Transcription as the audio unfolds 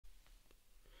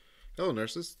Hello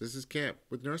nurses, this is Camp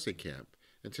with Nursing Camp,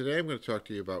 and today I'm going to talk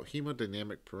to you about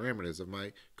hemodynamic parameters of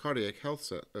my cardiac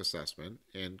health assessment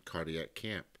and cardiac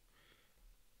camp.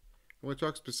 I'm going to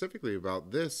talk specifically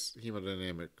about this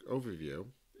hemodynamic overview,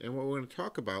 and what we're going to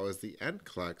talk about is the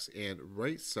NCLEX and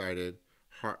right-sided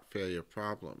heart failure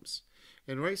problems.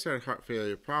 And right-sided heart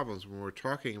failure problems, when we're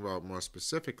talking about more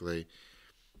specifically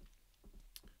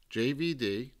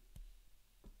JVD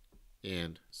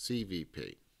and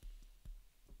CVP.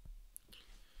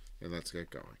 And let's get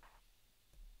going.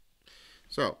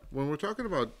 So, when we're talking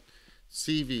about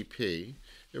CVP,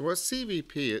 and what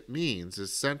CVP it means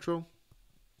is central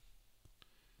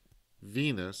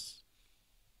venous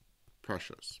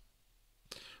pressures.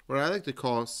 What I like to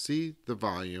call see the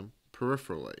volume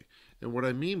peripherally. And what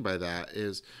I mean by that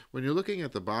is when you're looking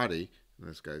at the body, and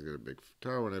this guy's got a big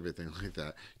toe and everything like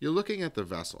that, you're looking at the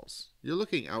vessels. You're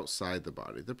looking outside the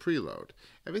body, the preload.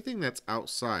 Everything that's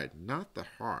outside, not the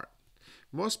heart.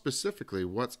 More specifically,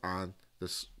 what's on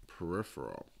this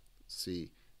peripheral, CVP.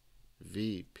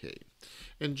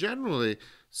 And generally,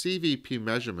 CVP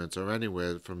measurements are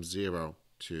anywhere from 0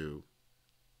 to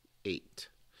 8.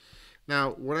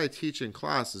 Now, what I teach in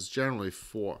class is generally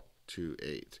 4 to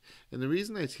 8. And the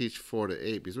reason I teach 4 to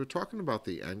 8 because we're talking about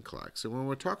the NCLEX. And when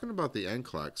we're talking about the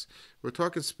NCLEX, we're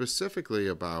talking specifically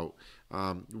about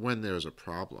when there's a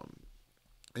problem.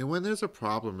 And when there's a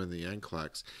problem in the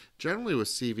NCLEX, generally with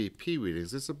CVP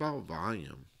readings, it's about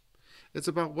volume. It's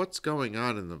about what's going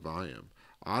on in the volume.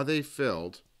 Are they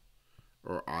filled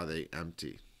or are they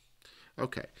empty?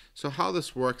 Okay, so how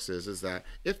this works is that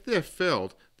if they're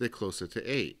filled, they're closer to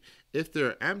 8. If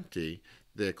they're empty,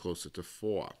 they're closer to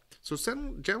 4. So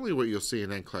generally what you'll see in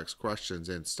NCLEX questions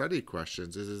and study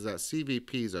questions is that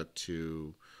CVPs are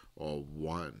 2 or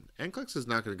 1. NCLEX is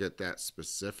not going to get that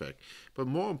specific, but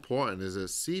more important is that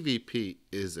CVP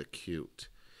is acute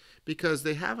because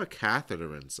they have a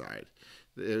catheter inside.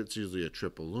 It's usually a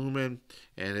triple lumen,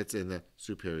 and it's in the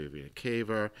superior vena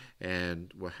cava,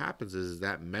 and what happens is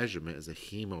that measurement is a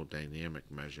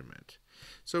hemodynamic measurement.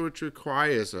 So it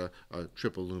requires a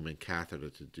triple lumen catheter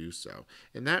to do so,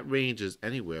 and that ranges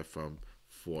anywhere from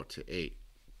 4 to 8.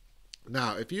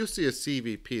 Now, if you see a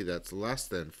CVP that's less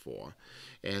than 4,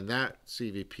 and that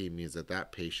CVP means that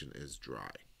that patient is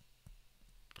dry.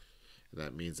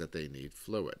 That means that they need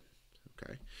fluid.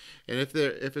 Okay, and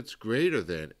if it's greater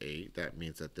than 8, that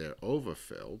means that they're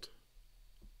overfilled.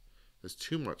 There's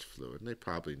too much fluid, and they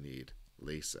probably need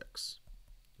Lasix.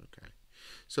 Okay,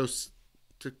 so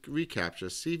to recapture,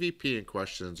 CVP and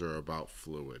questions are about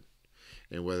fluid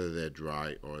and whether they're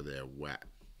dry or they're wet.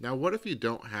 Now, what if you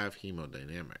don't have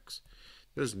hemodynamics?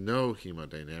 There's no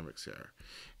hemodynamics here.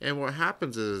 And what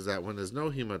happens is that when there's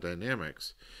no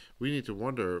hemodynamics, we need to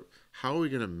wonder how are we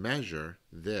going to measure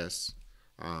this.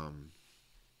 Sorry,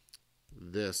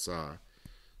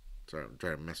 I'm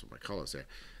trying to mess with my colors here.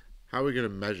 How are we going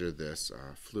to measure this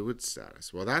fluid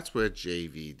status? Well, that's where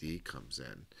JVD comes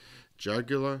in.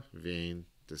 Jugular vein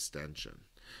distension.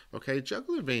 Okay,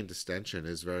 jugular vein distension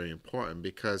is very important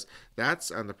because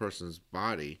that's on the person's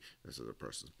body. This is the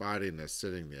person's body, and they're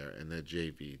sitting there in their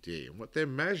JVD. And what they're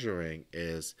measuring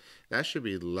is that should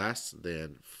be less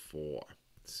than 4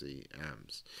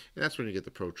 cms. And that's when you get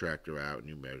the protractor out and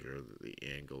you measure the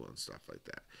angle and stuff like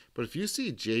that. But if you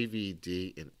see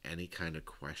JVD in any kind of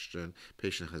question,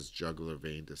 patient has jugular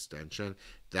vein distension,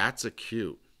 that's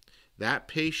acute. That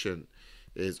patient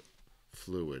is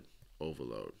fluid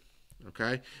overload.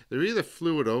 Okay? They're either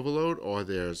fluid overload or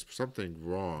there's something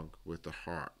wrong with the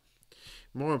heart.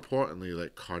 More importantly,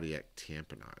 like cardiac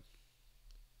tamponade.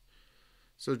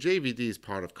 So JVD is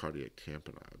part of cardiac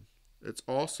tamponade. It's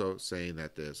also saying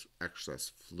that there's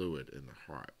excess fluid in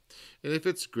the heart. And if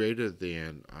it's greater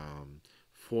than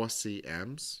 4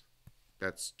 cms,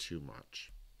 that's too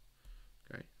much.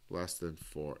 Okay? Less than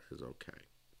 4 is okay.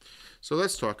 So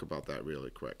let's talk about that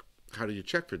really quick. How do you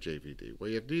check for JVD?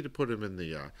 Well, you need to put them in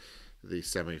the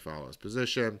semi-phallus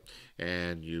position,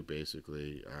 and you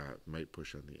basically might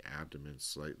push on the abdomen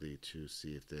slightly to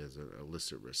see if there's an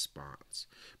illicit response.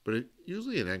 But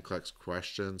usually in NCLEX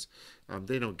questions,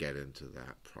 they don't get into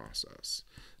that process.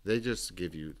 They just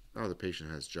give you, oh, the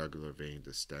patient has jugular vein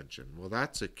distension. Well,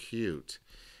 that's acute,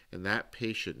 and that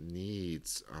patient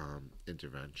needs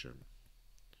intervention,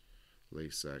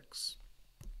 Lasix,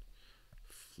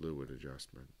 fluid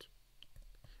adjustment,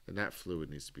 and that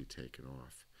fluid needs to be taken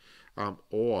off.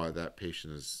 Or that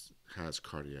patient has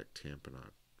cardiac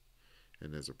tamponade,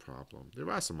 and there's a problem. There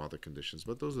are some other conditions,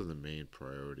 but those are the main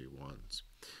priority ones.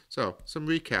 So, some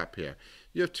recap here.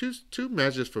 You have two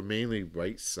measures for mainly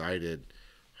right-sided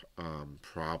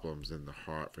problems in the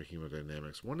heart for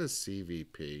hemodynamics. One is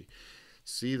CVP.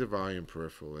 see the volume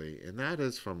peripherally, and that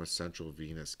is from a central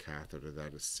venous catheter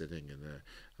that is sitting in the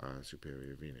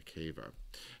superior vena cava.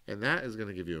 And that is going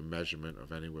to give you a measurement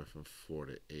of anywhere from 4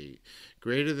 to 8.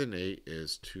 Greater than 8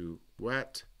 is too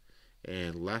wet,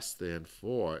 and less than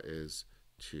 4 is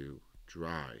too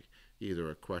dry. Either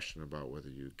a question about whether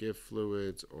you give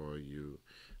fluids or you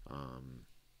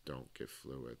don't give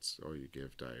fluids, or you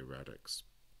give diuretics.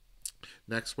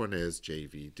 Next one is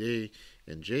JVD,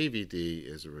 and JVD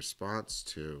is a response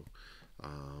to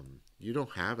you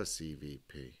don't have a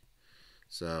CVP.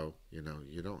 So, you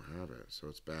don't have it, so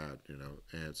it's bad,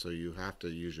 and so you have to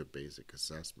use your basic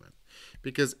assessment.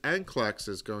 Because NCLEX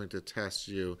is going to test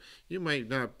you. You might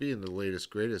not be in the latest,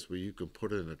 greatest where you can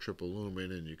put it in a triple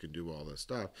lumen and you can do all this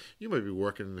stuff. You might be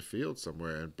working in the field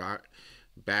somewhere and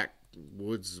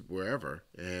backwoods, wherever,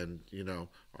 and,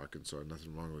 Arkansas,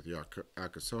 nothing wrong with the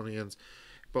Arkansonians.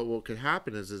 But what could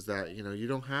happen is that, you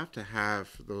don't have to have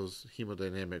those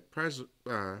hemodynamic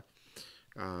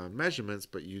measurements,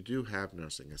 but you do have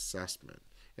nursing assessment.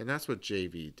 And that's what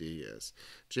JVD is.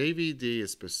 JVD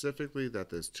is specifically that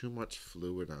there's too much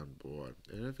fluid on board.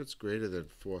 And if it's greater than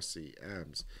 4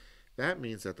 cms, that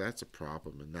means that that's a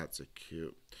problem and that's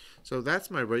acute. So that's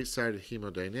my right-sided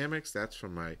hemodynamics. That's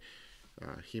from my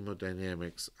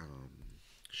hemodynamics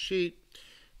sheet,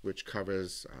 which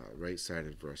covers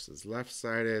right-sided versus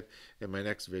left-sided. In my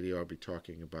next video, I'll be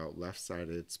talking about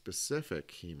left-sided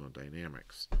specific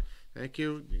hemodynamics. Thank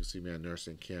you. You can see me on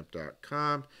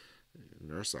nursingkamp.com.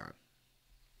 Nurse on.